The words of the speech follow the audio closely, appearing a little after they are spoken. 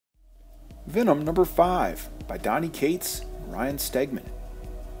Venom number 5 by Donny Cates and Ryan Stegman.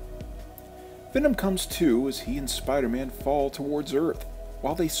 Venom comes to as he and Spider-Man fall towards Earth.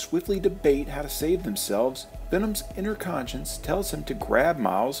 While they swiftly debate how to save themselves, Venom's inner conscience tells him to grab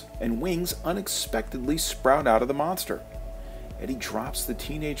Miles, and wings unexpectedly sprout out of the monster. Eddie drops the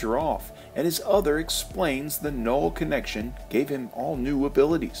teenager off, and his other explains the null connection gave him all new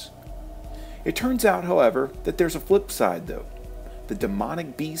abilities. It turns out, however, that there's a flip side though. The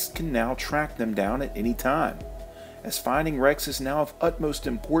demonic beast can now track them down at any time. As finding Rex is now of utmost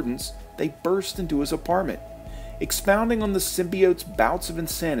importance, they burst into his apartment. Expounding on the symbiote's bouts of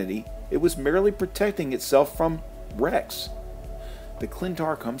insanity, it was merely protecting itself from Rex. The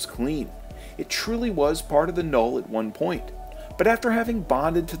Clintar comes clean. It truly was part of the Null at one point, but after having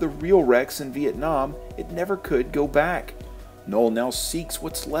bonded to the real Rex in Vietnam, it never could go back. Null now seeks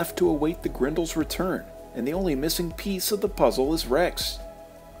what's left to await the Grindel's return, and the only missing piece of the puzzle is Rex.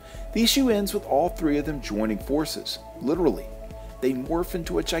 The issue ends with all three of them joining forces, literally. They morph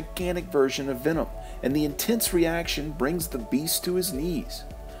into a gigantic version of Venom, and the intense reaction brings the beast to his knees.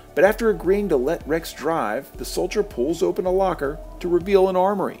 But after agreeing to let Rex drive, the soldier pulls open a locker to reveal an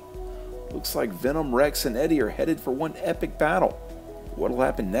armory. Looks like Venom, Rex, and Eddie are headed for one epic battle. What'll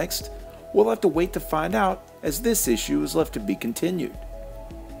happen next? We'll have to wait to find out, as this issue is left to be continued.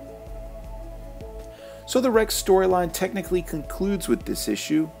 So the Rex storyline technically concludes with this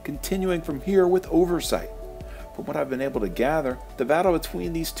issue, continuing from here with Oversight. From what I've been able to gather, the battle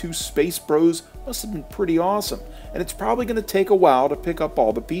between these two space bros must have been pretty awesome, and it's probably going to take a while to pick up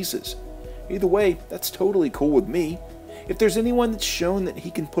all the pieces. Either way, that's totally cool with me. If there's anyone that's shown that he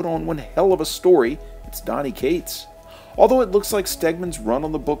can put on one hell of a story, it's Donny Cates. Although it looks like Stegman's run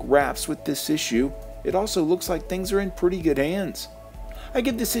on the book wraps with this issue, it also looks like things are in pretty good hands. I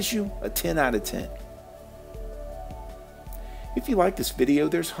give this issue a 10 out of 10. If you like this video,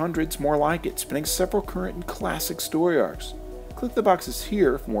 there's hundreds more like it, spanning several current and classic story arcs. Click the boxes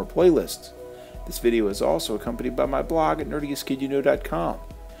here for more playlists. This video is also accompanied by my blog at nerdiestkidyouknow.com.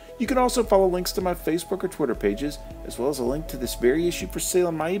 You can also follow links to my Facebook or Twitter pages, as well as a link to this very issue for sale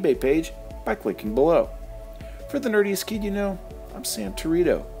on my eBay page by clicking below. For the Nerdiest Kid You Know, I'm Sam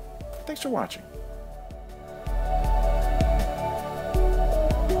Torito. Thanks for watching.